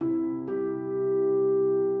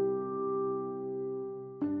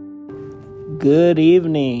Good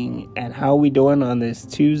evening, and how we doing on this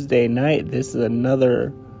Tuesday night? This is another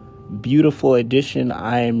beautiful edition.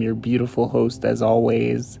 I am your beautiful host, as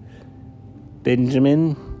always,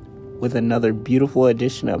 Benjamin, with another beautiful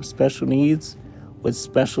edition of Special Needs with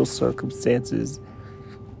Special Circumstances.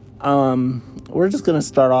 We're just gonna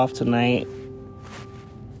start off tonight.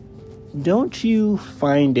 Don't you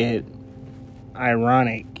find it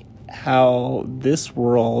ironic how this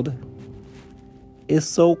world is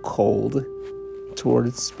so cold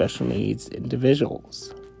towards special needs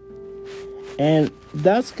individuals? And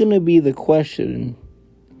that's going to be the question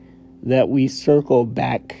that we circle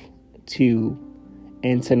back to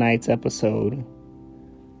in tonight's episode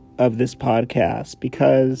of this podcast,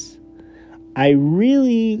 because I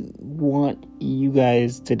really want you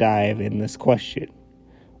guys to dive in this question.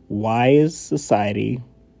 Why is society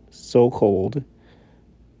so cold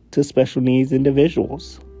to special needs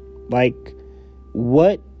individuals? Like,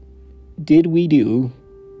 what did we do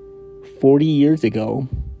 40 years ago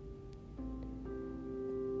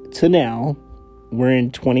to now, we're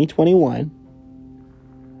in 2021,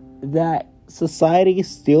 that society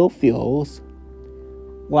still feels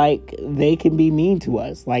like they can be mean to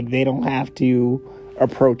us, like they don't have to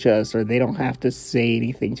approach us, or they don't have to say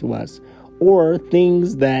anything to us, or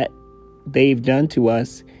things that they've done to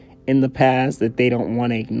us in the past that they don't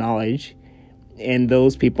want to acknowledge, and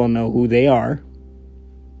those people know who they are.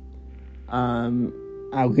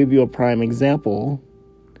 I'll give you a prime example.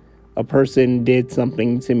 A person did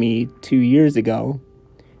something to me 2 years ago,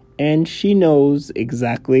 and she knows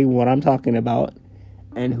exactly what I'm talking about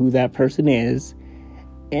and who that person is.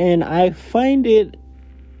 And I find it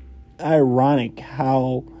ironic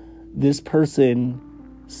how this person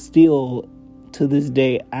still, to this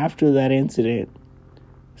day, after that incident,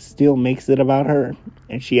 still makes it about her,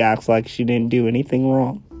 and she acts like she didn't do anything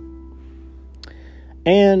wrong.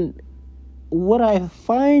 And what I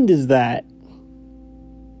find is that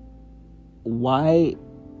why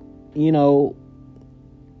is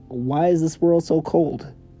this world so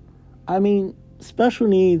cold? I mean, special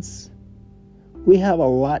needs, we have a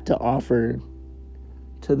lot to offer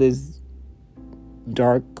to this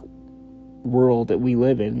dark world that we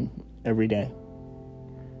live in every day.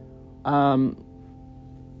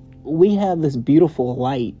 We have this beautiful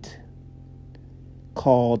light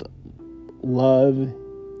called love,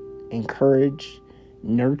 encourage,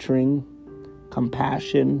 nurturing,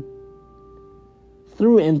 compassion,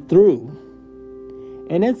 through and through.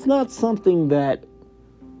 And it's not something that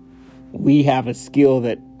we have a skill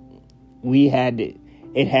that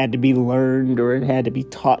it had to be learned, or it had to be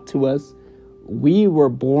taught to us. We were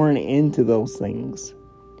born into those things.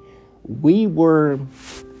 We were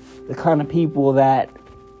the kind of people that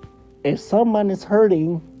if someone is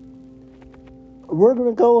hurting, we're going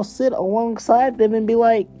to go sit alongside them and be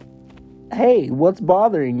like, hey, what's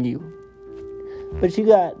bothering you? But you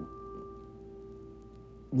got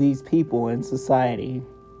these people in society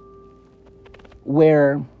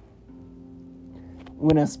where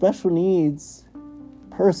when a special needs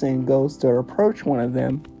person goes to approach one of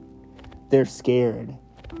them, they're scared,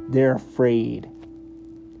 they're afraid,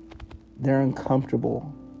 they're uncomfortable.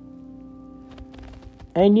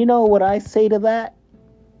 And you know what I say to that?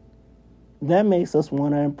 That makes us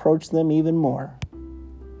want to approach them even more.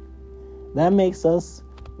 That makes us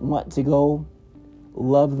want to go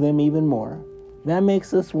love them even more. That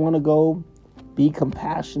makes us want to go be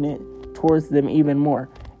compassionate towards them even more.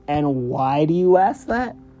 And why do you ask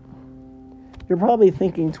that? You're probably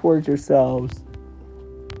thinking towards yourselves.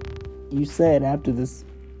 You said at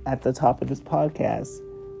the top of this podcast,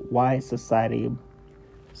 why is society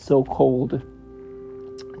so cold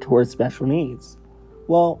towards special needs?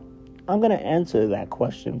 Well, I'm going to answer that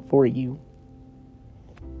question for you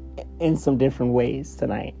in some different ways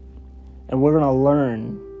tonight. And we're going to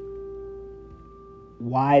learn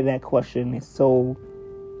why that question is so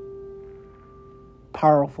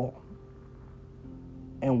powerful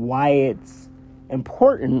and why it's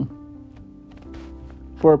important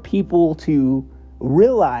for people to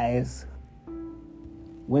realize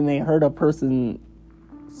when they hurt a person's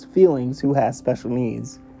feelings who has special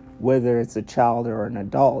needs, whether it's a child or an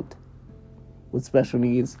adult with special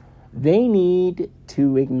needs, they need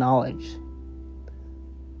to acknowledge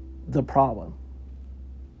the problem.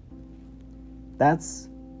 That's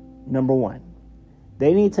number one.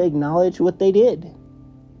 They need to acknowledge what they did.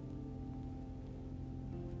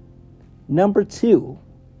 Number two,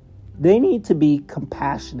 they need to be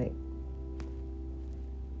compassionate.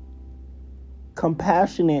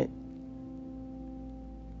 Compassionate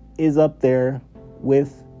is up there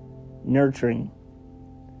with nurturing,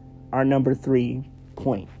 our number 3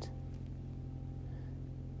 point.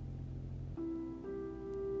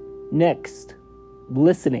 Next,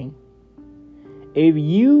 listening. If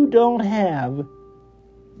you don't have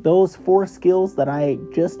those 4 skills that I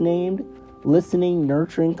just named, listening,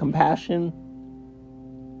 nurturing, compassion,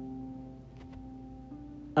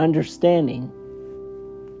 understanding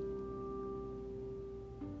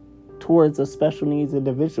towards a special needs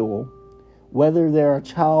individual, whether they're a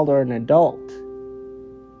child or an adult,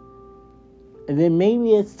 then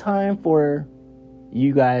maybe it's time for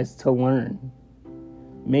you guys to learn.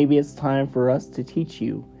 Maybe it's time for us to teach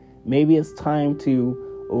you. Maybe it's time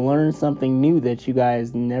to learn something new that you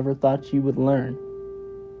guys never thought you would learn.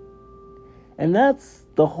 And that's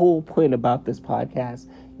the whole point about this podcast.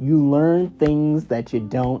 You learn things that you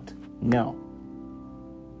don't know.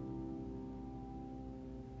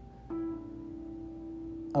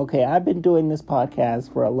 Okay, I've been doing this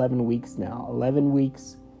podcast for 11 weeks now. 11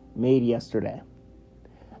 weeks made yesterday.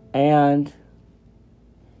 And,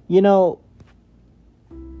 you know,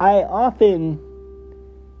 I often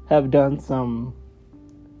have done some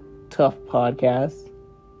tough podcasts.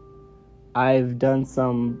 I've done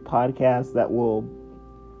some podcasts that will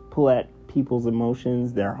pull at people's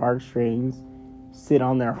emotions, their heartstrings, sit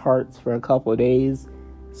on their hearts for a couple of days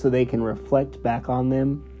so they can reflect back on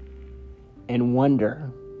them and wonder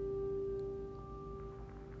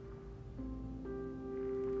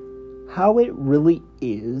how it really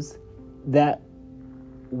is that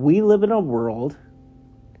we live in a world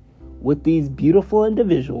with these beautiful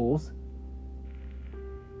individuals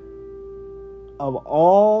of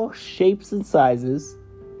all shapes and sizes,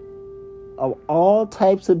 of all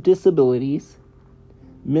types of disabilities,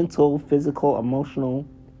 mental, physical, emotional,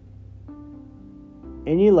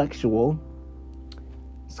 intellectual,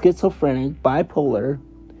 schizophrenic, bipolar,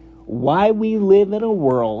 why we live in a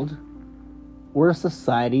world where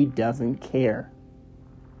society doesn't care.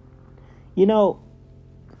 You know,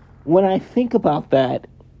 when I think about that,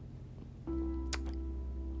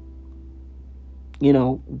 you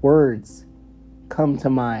know, words come to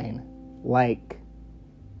mind like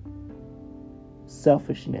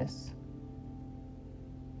selfishness,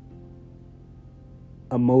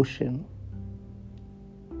 emotion,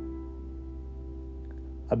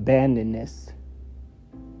 abandonness,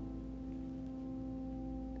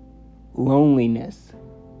 loneliness,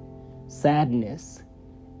 sadness,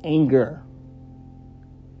 anger,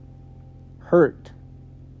 hurt.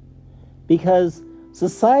 Because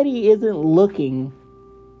society isn't looking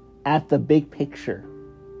at the big picture.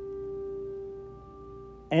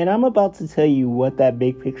 And I'm about to tell you what that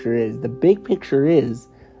big picture is. The big picture is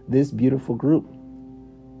this beautiful group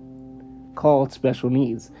called special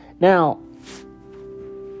needs. Now,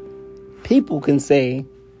 people can say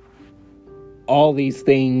all these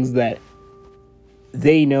things that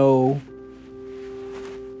they know,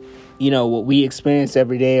 you know, what we experience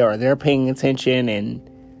every day, or they're paying attention and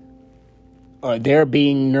or they're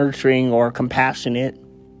being nurturing or compassionate.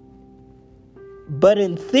 But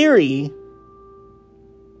in theory,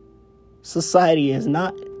 society is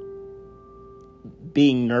not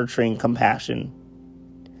being nurturing, compassion,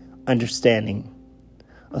 understanding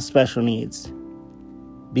of special needs.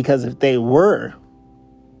 Because if they were,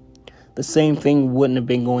 the same thing wouldn't have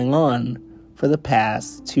been going on for the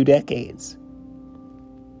past 2 decades.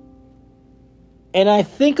 And I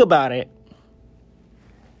think about it,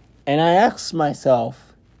 and I ask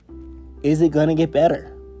myself, is it going to get better?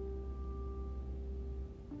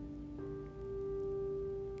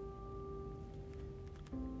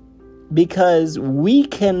 Because we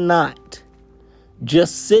cannot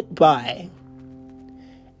just sit by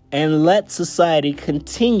and let society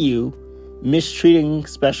continue mistreating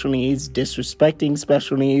special needs, disrespecting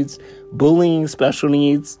special needs, bullying special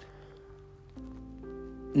needs,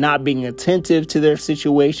 not being attentive to their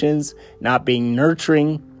situations, not being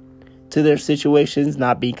nurturing to their situations,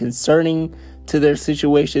 not being concerning to their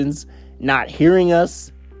situations, not hearing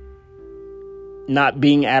us, not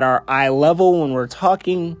being at our eye level when we're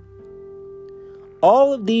talking.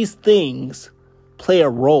 All of these things play a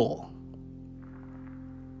role.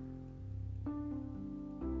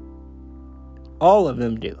 All of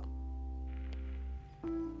them do.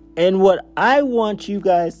 And what I want you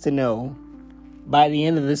guys to know by the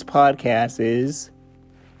end of this podcast is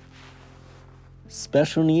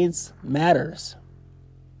special needs matters.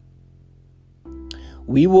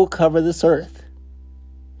 We will cover this earth.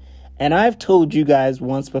 And I've told you guys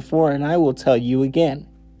once before, and I will tell you again.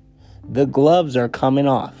 The gloves are coming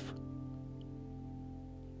off.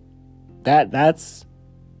 That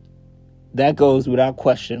goes without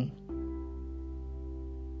question.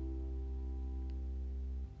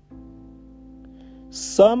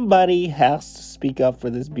 Somebody has to speak up for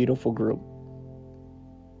this beautiful group.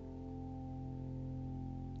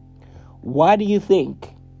 Why do you think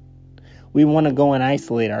we want to go and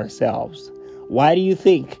isolate ourselves? Why do you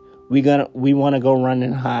think we want to go run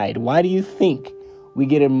and hide? Why do you think we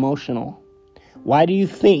get emotional? Why do you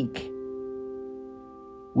think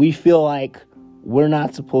we feel like we're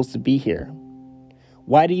not supposed to be here?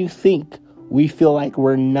 Why do you think we feel like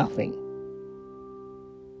we're nothing?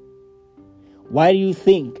 Why do you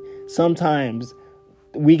think sometimes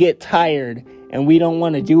we get tired and we don't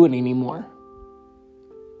want to do it anymore?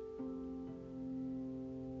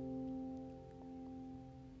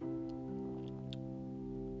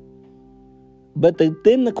 But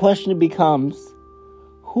then the question becomes,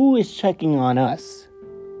 who is checking on us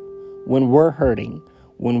when we're hurting,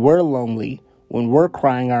 when we're lonely, when we're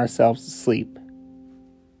crying ourselves to sleep?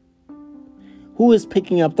 Who is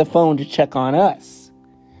picking up the phone to check on us?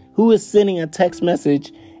 Who is sending a text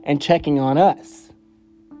message and checking on us?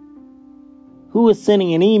 Who is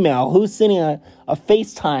sending an email? Who's sending a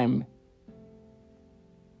FaceTime?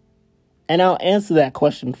 And I'll answer that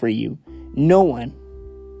question for you. No one.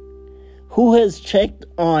 Who has checked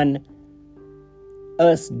on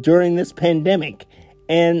us during this pandemic?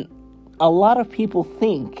 And a lot of people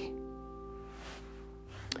think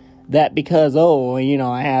that because,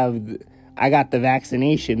 I got the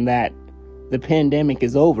vaccination, that the pandemic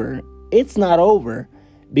is over. It's not over,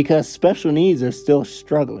 because special needs are still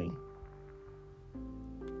struggling.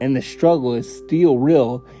 And the struggle is still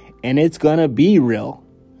real, and it's going to be real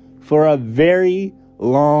for a very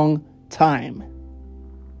long time.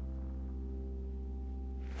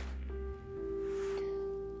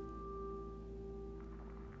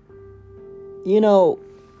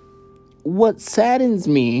 What saddens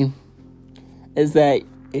me is that,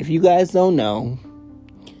 if you guys don't know,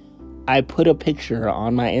 I put a picture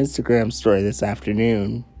on my Instagram story this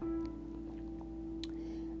afternoon,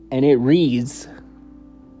 and it reads,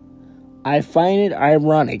 "I find it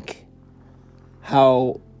ironic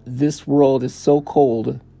how this world is so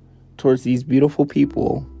cold towards these beautiful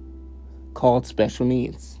people called special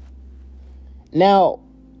needs." Now,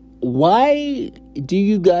 why do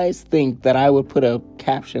you guys think that I would put a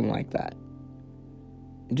caption like that?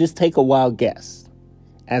 Just take a wild guess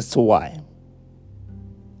as to why.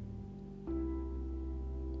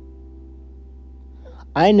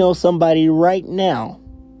 I know somebody right now,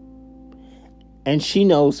 and she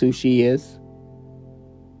knows who she is.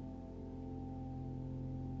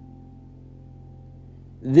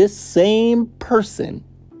 This same person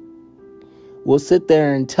will sit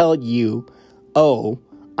there and tell you, "Oh,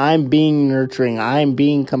 I'm being nurturing, I'm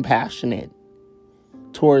being compassionate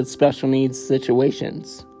towards special needs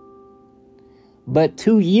situations." But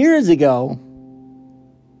 2 years ago,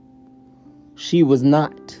 she was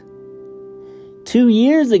not. 2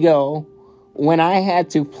 years ago, when I had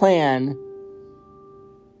to plan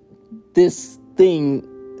this thing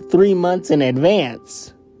 3 months in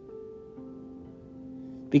advance,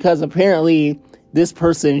 because apparently this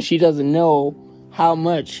person, she doesn't know how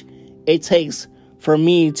much it takes for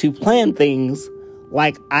me to plan things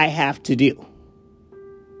like I have to do.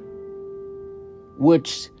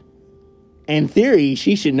 Which, in theory,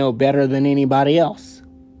 she should know better than anybody else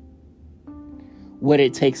what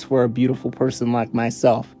it takes for a beautiful person like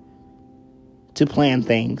myself to plan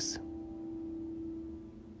things.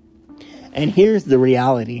 And here's the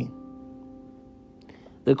reality.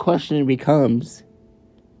 The question becomes,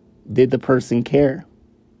 did the person care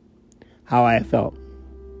how I felt?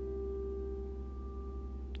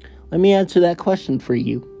 Let me answer that question for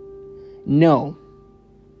you. No.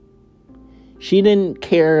 She didn't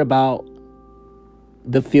care about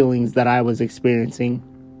the feelings that I was experiencing.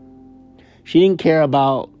 She didn't care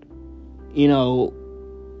about,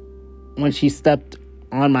 when she stepped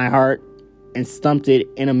on my heart and stumped it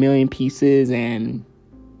in a million pieces, and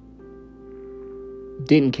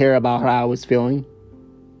didn't care about how I was feeling.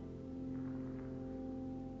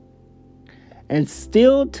 And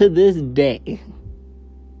still to this day,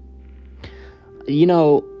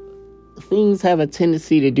 things have a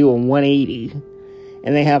tendency to do a 180,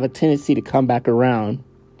 and they have a tendency to come back around.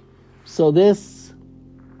 So this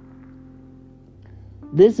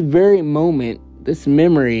very moment, this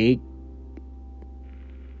memory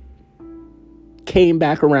came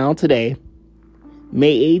back around today,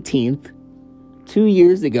 May 18th, 2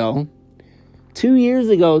 years ago. 2 years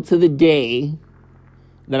ago to the day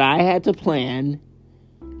that I had to plan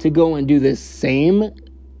to go and do this same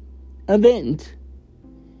event.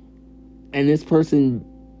 And this person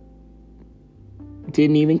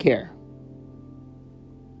didn't even care.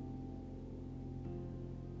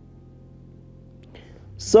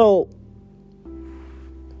 So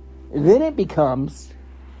then it becomes,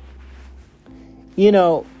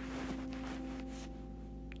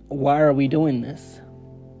 why are we doing this?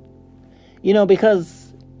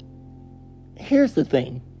 Because here's the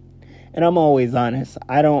thing, and I'm always honest.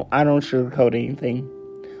 I don't sugarcoat anything.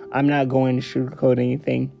 I'm not going to sugarcoat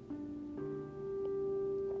anything.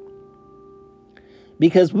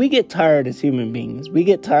 Because we get tired as human beings. We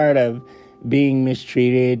get tired of being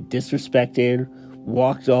mistreated, disrespected,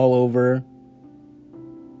 walked all over.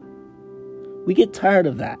 We get tired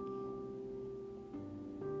of that.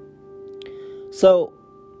 So,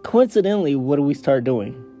 coincidentally, what do we start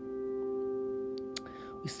doing?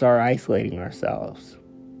 We start isolating ourselves.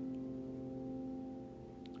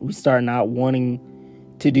 We start not wanting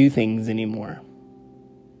to do things anymore.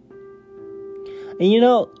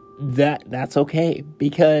 And that's okay,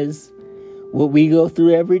 because what we go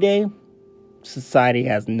through every day, society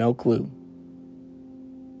has no clue.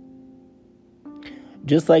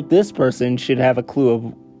 Just like this person should have a clue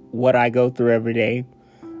of what I go through every day,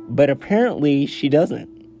 but apparently she doesn't.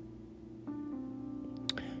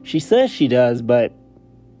 She says she does, but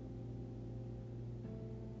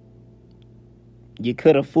you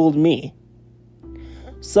could have fooled me.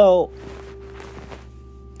 So,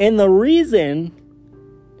 and the reason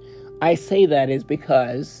I say that is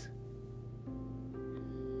because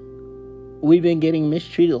we've been getting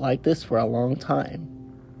mistreated like this for a long time.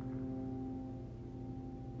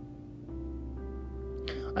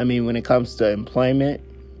 I mean, when it comes to employment,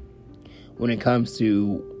 when it comes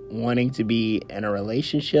to wanting to be in a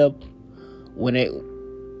relationship, when it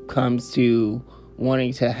comes to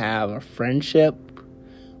wanting to have a friendship,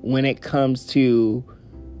 when it comes to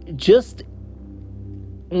just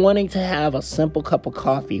wanting to have a simple cup of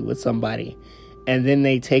coffee with somebody, and then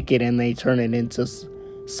they take it and they turn it into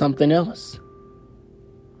something else.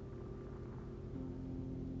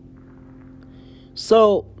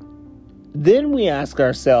 So then we ask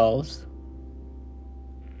ourselves,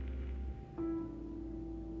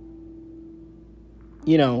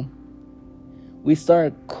 we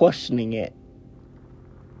start questioning it.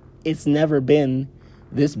 It's never been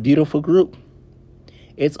this beautiful group.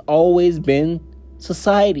 It's always been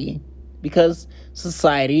society, because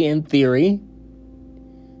society, in theory,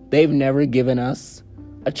 they've never given us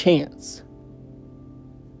a chance.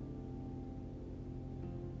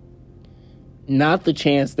 Not the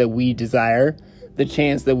chance that we desire, the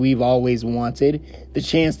chance that we've always wanted, the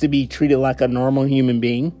chance to be treated like a normal human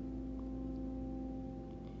being,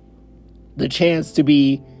 the chance to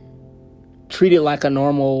be treated like a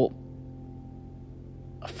normal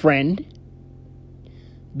friend,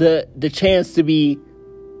 the chance to be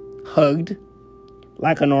hugged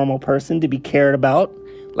like a normal person, to be cared about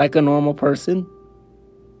like a normal person.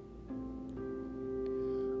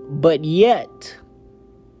 But yet,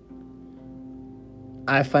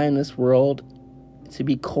 I find this world to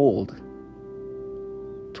be cold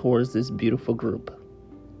towards this beautiful group.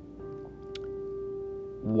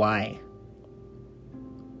 Why?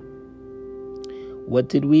 What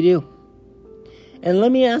did we do? And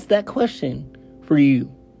let me ask that question for you.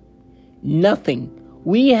 Nothing.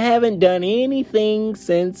 We haven't done anything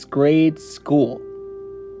since grade school.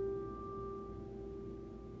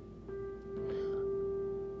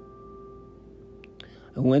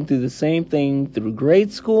 I went through the same thing through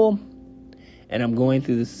grade school, and I'm going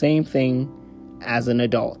through the same thing as an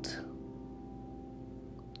adult.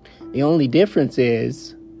 The only difference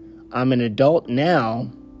is I'm an adult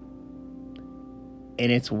now,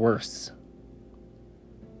 and it's worse.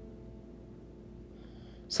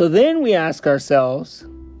 So then we ask ourselves,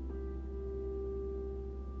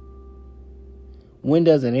 when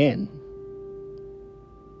does it end?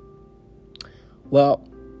 Well,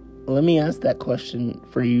 let me ask that question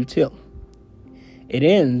for you too. It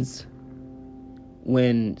ends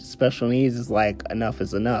when special needs is like, enough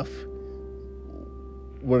is enough.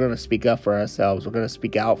 We're going to speak up for ourselves. We're going to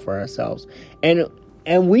speak out for ourselves.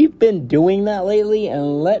 And we've been doing that lately,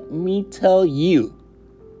 and let me tell you,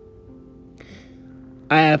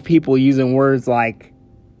 I have people using words like,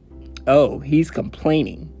 oh, he's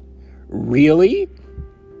complaining. Really?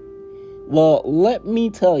 Well, let me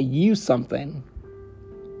tell you something.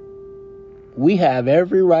 We have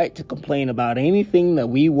every right to complain about anything that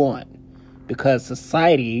we want, because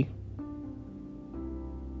society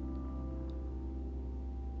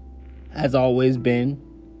has always been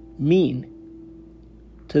mean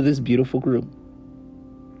to this beautiful group.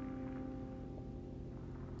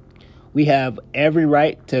 We have every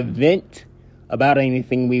right to vent about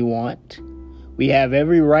anything we want. We have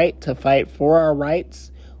every right to fight for our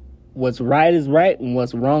rights. What's right is right and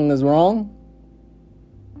what's wrong is wrong.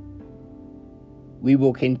 We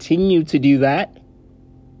will continue to do that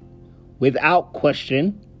without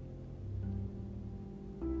question.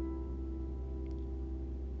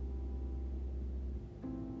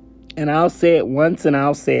 And I'll say it once and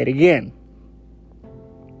I'll say it again.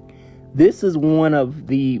 This is one of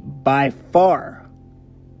the, by far,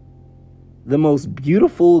 the most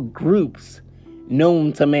beautiful groups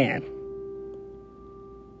known to man.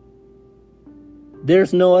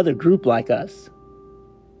 There's no other group like us.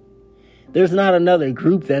 There's not another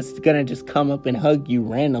group that's gonna just come up and hug you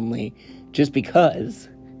randomly just because.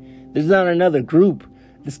 There's not another group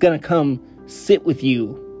that's gonna come sit with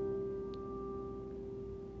you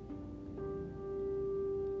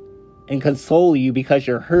and console you because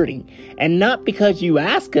you're hurting. And not because you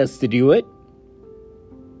ask us to do it.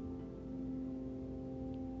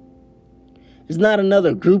 There's not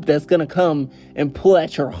another group that's gonna come and pull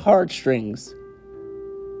at your heartstrings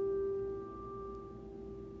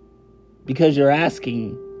because you're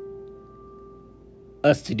asking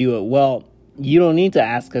us to do it. Well, you don't need to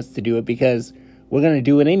ask us to do it because we're going to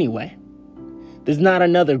do it anyway. There's not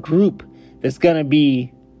another group that's going to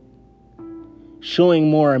be showing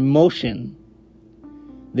more emotion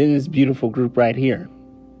than this beautiful group right here,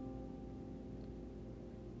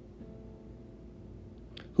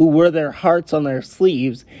 who wear their hearts on their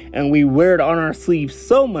sleeves, and we wear it on our sleeves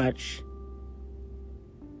so much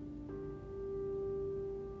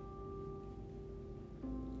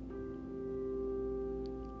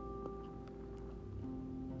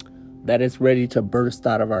that it's ready to burst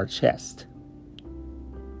out of our chest.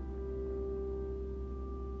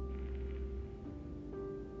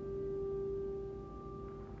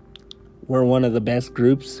 We're one of the best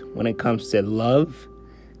groups when it comes to love,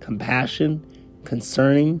 compassion,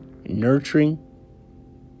 concerning, nurturing,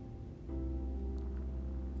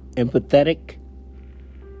 empathetic.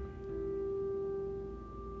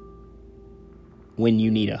 When you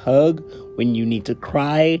need a hug, when you need to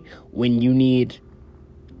cry, when you need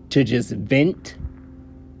to just vent.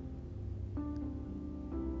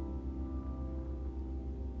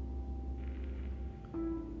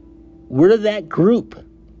 We're that group.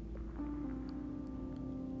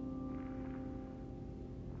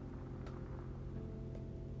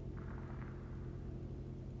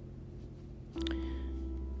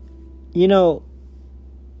 You know,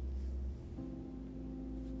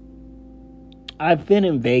 I've been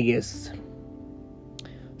in Vegas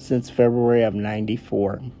since February of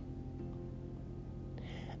 '94.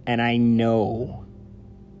 And I know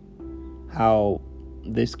how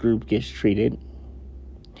this group gets treated.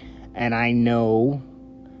 And I know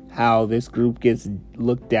how this group gets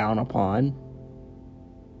looked down upon.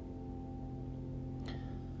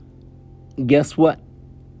 Guess what?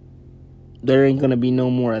 There ain't gonna be no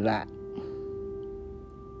more of that.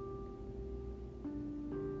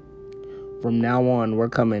 From now on, we're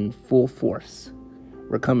coming full force.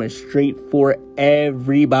 We're coming straight for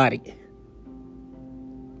everybody.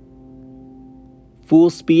 Full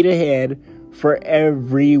speed ahead for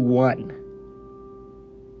everyone.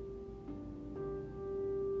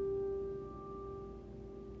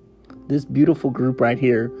 This beautiful group right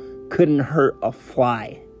here couldn't hurt a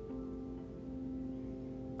fly.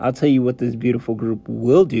 I'll tell you what this beautiful group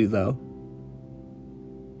will do, though.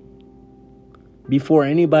 Before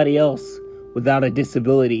anybody else without a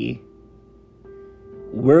disability,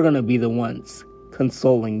 we're going to be the ones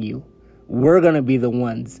consoling you. We're going to be the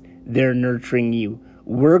ones there nurturing you.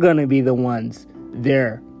 We're going to be the ones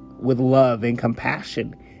there with love and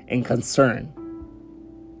compassion and concern.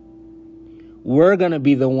 We're going to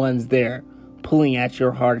be the ones there pulling at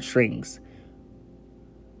your heartstrings.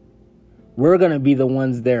 We're going to be the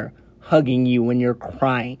ones there hugging you when you're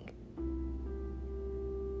crying.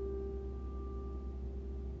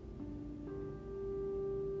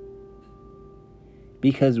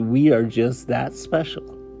 Because we are just that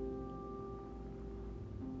special.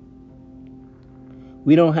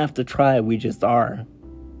 We don't have to try, we just are.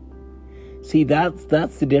 See, that's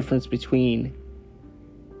the difference between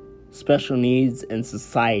special needs and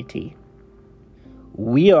society.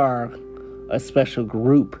 We are a special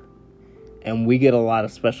group, and we get a lot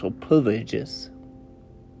of special privileges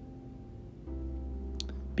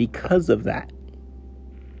because of that.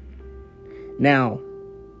 Now,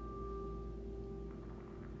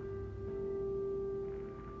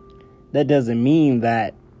 that doesn't mean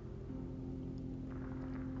that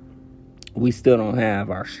we still don't have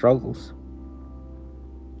our struggles.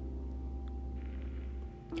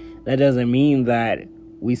 That doesn't mean that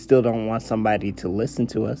we still don't want somebody to listen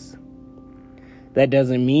to us. That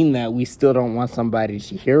doesn't mean that we still don't want somebody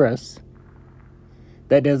to hear us.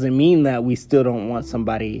 That doesn't mean that we still don't want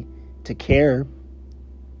somebody to care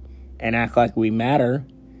and act like we matter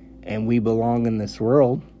and we belong in this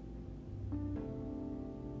world.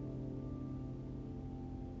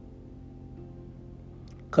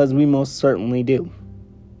 Because we most certainly do.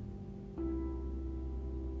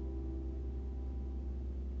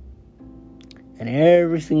 And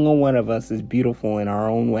every single one of us is beautiful in our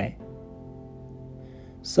own way.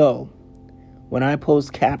 So, when I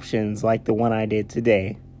post captions like the one I did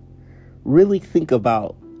today, really think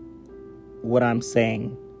about what I'm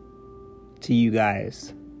saying to you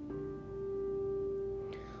guys.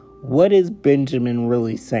 What is Benjamin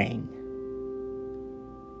really saying?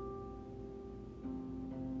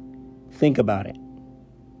 Think about it.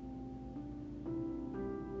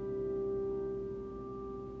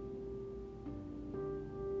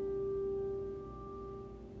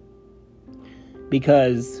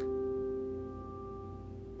 Because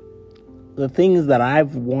the things that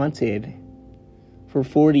I've wanted for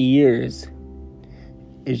 40 years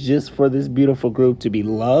is just for this beautiful group to be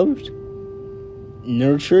loved,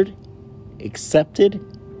 nurtured, accepted,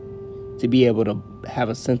 to be able to have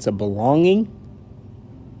a sense of belonging,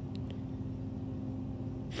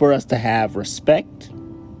 for us to have respect,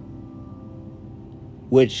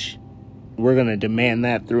 which we're going to demand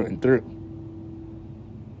that through and through.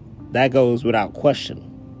 That goes without question.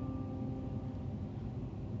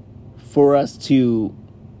 For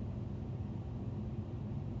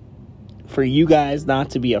you guys not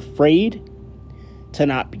to be afraid, to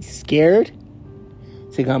not be scared,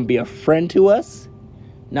 to come be a friend to us,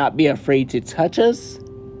 not be afraid to touch us.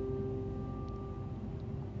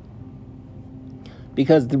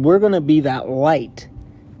 Because we're going to be that light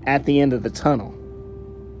at the end of the tunnel.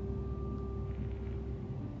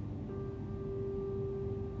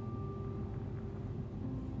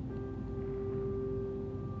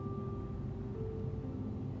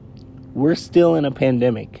 We're still in a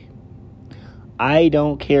pandemic. I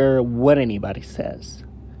don't care what anybody says.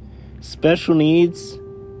 Special needs,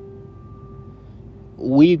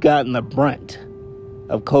 we've gotten the brunt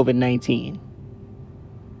of COVID-19.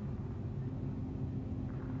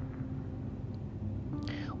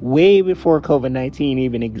 Way before COVID-19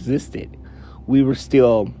 even existed, we were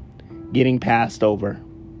still getting passed over.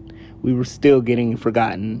 We were still getting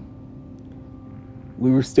forgotten.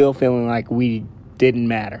 We were still feeling like we didn't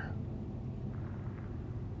matter.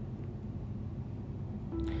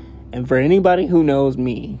 And for anybody who knows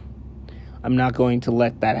me, I'm not going to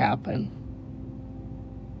let that happen.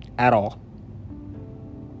 At all.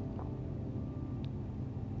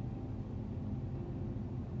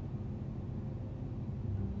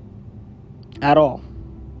 At all.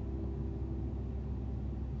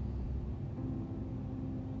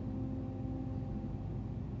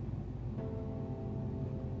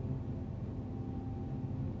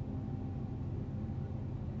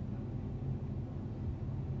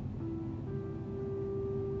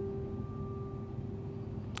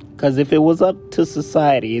 Because if it was up to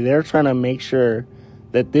society, they're trying to make sure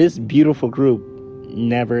that this beautiful group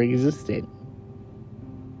never existed.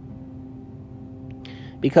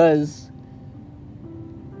 Because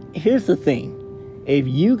here's the thing. If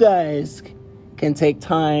you guys can take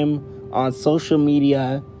time on social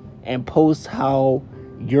media and post how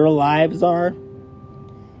your lives are,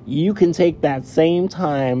 you can take that same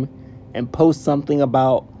time and post something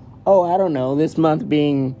about, I don't know, this month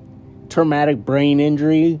being traumatic brain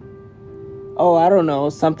injury. I don't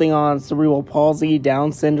know, something on cerebral palsy,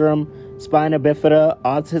 Down syndrome, spina bifida,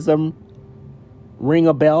 autism, ring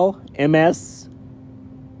a bell, MS.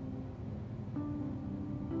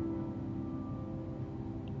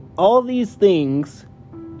 All these things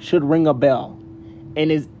should ring a bell.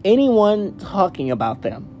 And is anyone talking about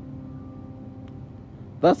them?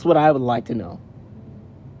 That's what I would like to know.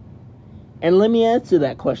 And let me answer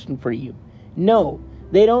that question for you. No,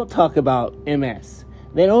 they don't talk about MS.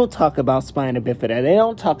 They don't talk about spina bifida. They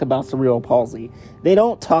don't talk about cerebral palsy. They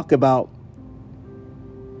don't talk about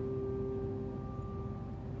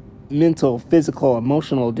mental, physical,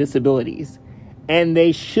 emotional disabilities. And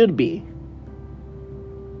they should be.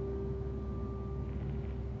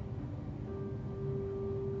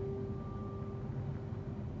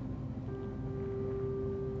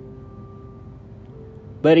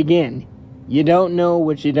 But again, you don't know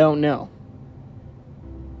what you don't know.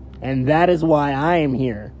 And that is why I am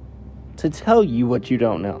here, to tell you what you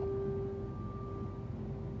don't know.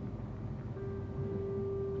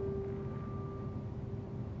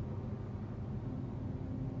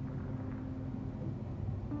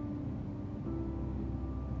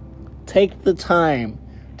 Take the time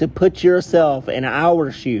to put yourself in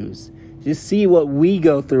our shoes, to see what we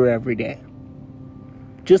go through every day.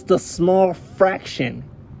 Just a small fraction,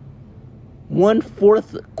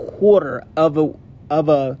 1/4 quarter of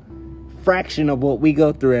a fraction of what we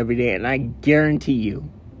go through every day, and I guarantee you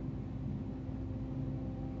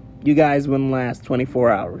guys wouldn't last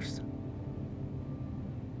 24 hours.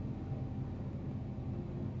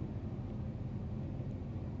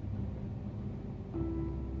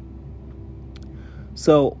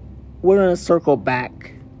 So, we're going to circle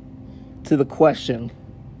back to the question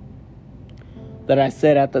that I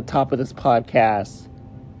said at the top of this podcast.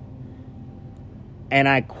 And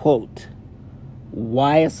I quote,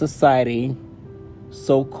 "Why is society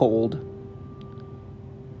so cold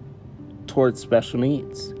towards special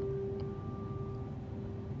needs?"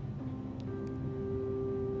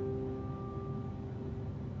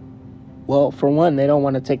 Well, for one, they don't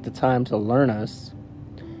want to take the time to learn us.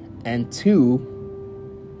 And two,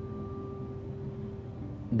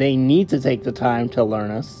 they need to take the time to learn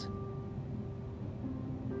us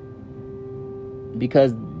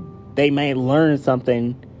because they may learn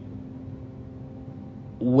something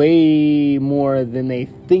way more than they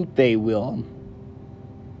think they will.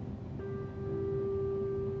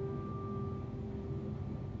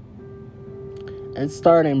 And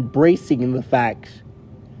start embracing the fact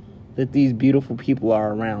that these beautiful people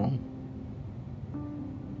are around.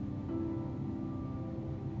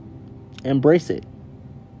 Embrace it.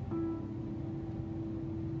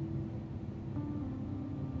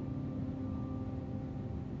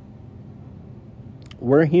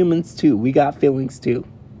 We're humans too. We got feelings too.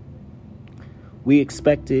 We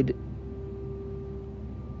expected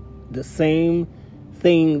the same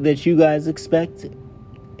thing that you guys expected,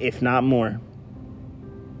 if not more.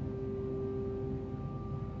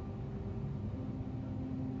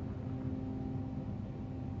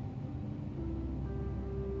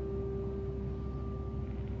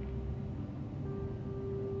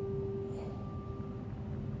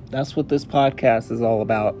 That's what this podcast is all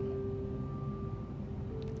about.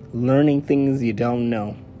 Learning things you don't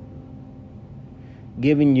know.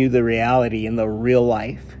 Giving you the reality and the real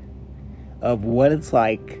life of what it's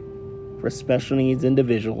like for special needs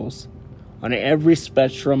individuals on every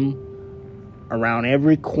spectrum, around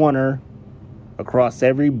every corner, across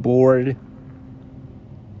every board,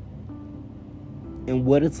 and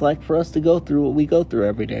what it's like for us to go through what we go through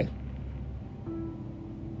every day.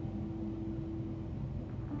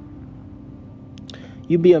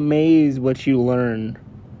 You'd be amazed what you learn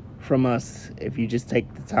from us if you just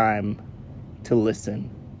take the time to listen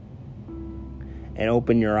and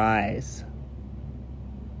open your eyes.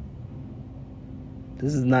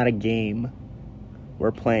 This is not a game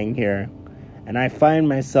we're playing here. And I find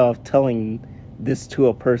myself telling this to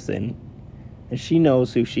a person, and she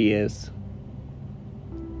knows who she is.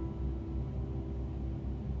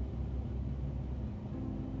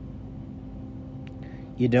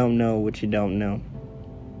 You don't know what you don't know.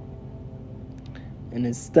 And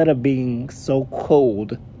instead of being so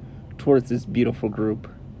cold towards this beautiful group,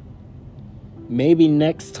 maybe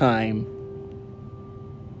next time,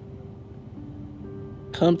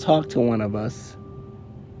 come talk to one of us.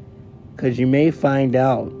 Because you may find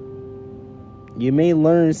out, you may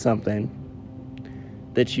learn something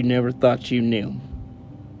that you never thought you knew.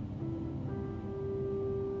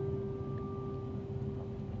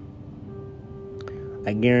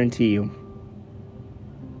 I guarantee you.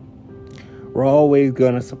 We're always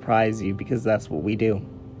going to surprise you because that's what we do.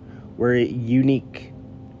 We're a unique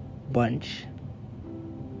bunch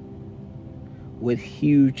with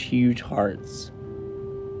huge, huge hearts.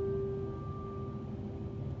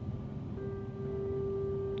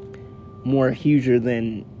 More huger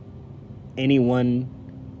than anyone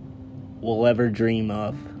will ever dream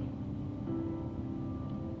of.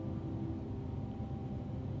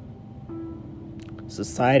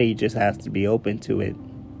 Society just has to be open to it.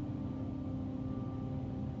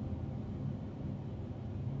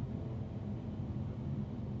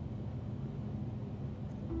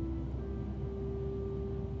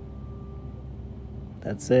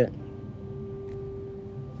 That's it.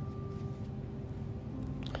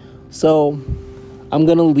 So, I'm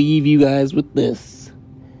going to leave you guys with this.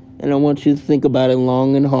 And I want you to think about it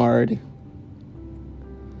long and hard.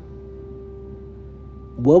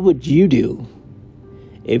 What would you do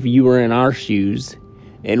if you were in our shoes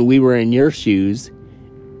and we were in your shoes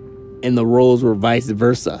and the roles were vice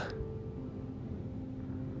versa?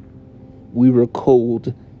 We were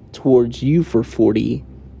cold towards you for 40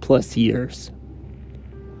 plus years.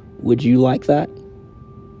 Would you like that?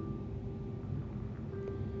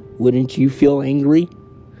 Wouldn't you feel angry?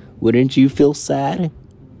 Wouldn't you feel sad?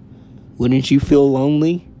 Wouldn't you feel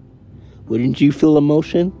lonely? Wouldn't you feel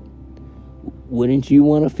emotion? Wouldn't you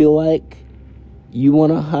want to feel like you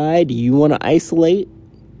want to hide? You want to isolate?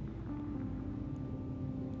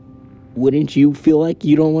 Wouldn't you feel like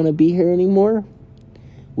you don't want to be here anymore?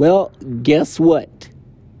 Well, guess what?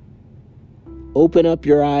 Open up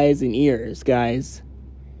your eyes and ears, guys.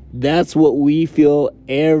 That's what we feel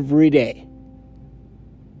every day.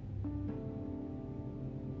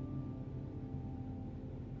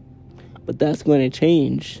 But that's going to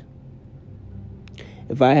change.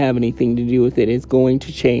 If I have anything to do with it, it's going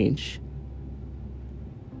to change.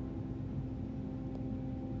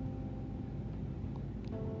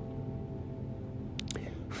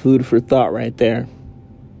 Food for thought right there.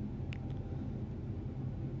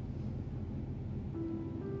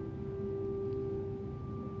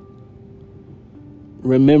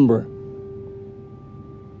 Remember,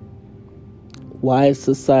 why is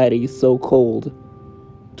society so cold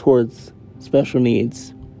towards special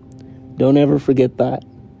needs? Don't ever forget that.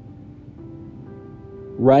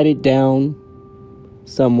 Write it down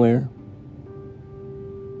somewhere.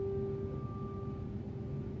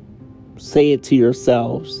 Say it to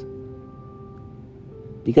yourselves.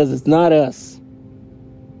 Because it's not us.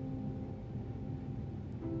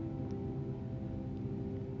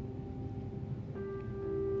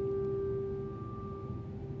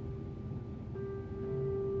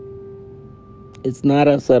 It's not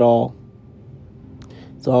us at all.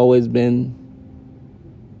 It's always been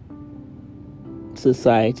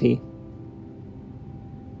society.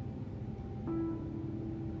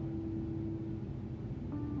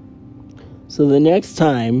 So the next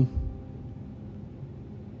time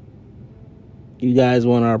you guys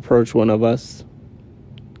want to approach one of us,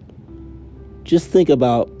 just think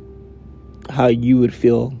about how you would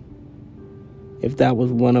feel if that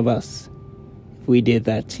was one of us, if we did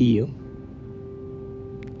that to you.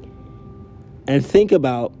 And think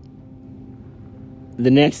about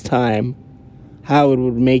the next time how it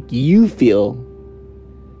would make you feel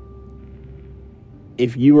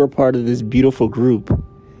if you were part of this beautiful group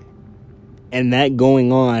and that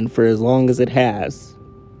going on for as long as it has.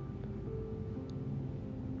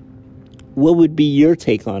 What would be your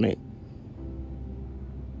take on it?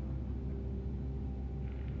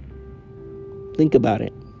 Think about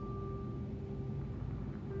it.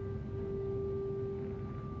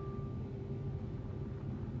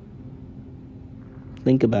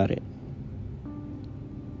 Think about it.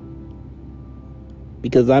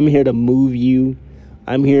 Because I'm here to move you.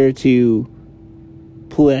 I'm here to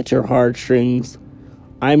pull at your heartstrings.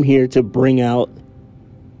 I'm here to bring out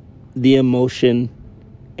the emotion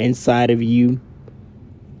inside of you.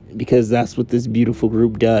 Because that's what this beautiful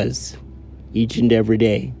group does each and every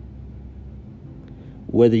day.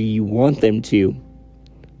 Whether you want them to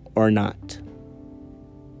or not.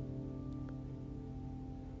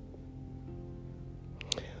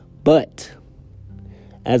 But,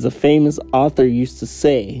 as a famous author used to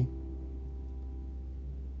say,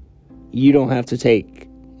 you don't have to take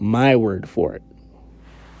my word for it.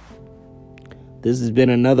 This has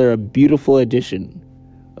been another beautiful edition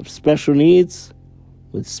of Special Needs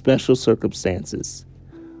with Special Circumstances.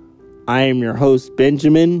 I am your host,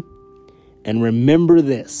 Benjamin, and remember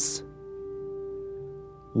this.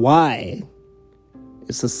 Why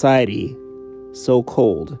is society so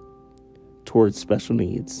cold towards special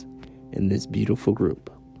needs in this beautiful group?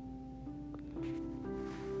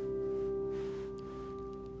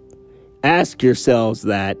 Ask yourselves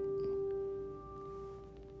that,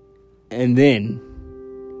 and then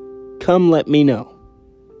come let me know.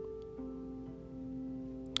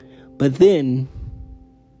 But then,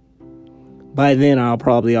 by then I'll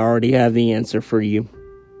probably already have the answer for you.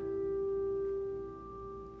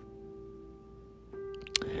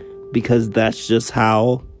 Because that's just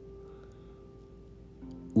how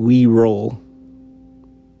we roll.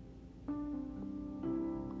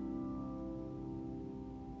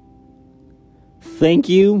 Thank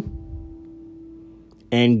you,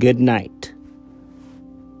 and good night.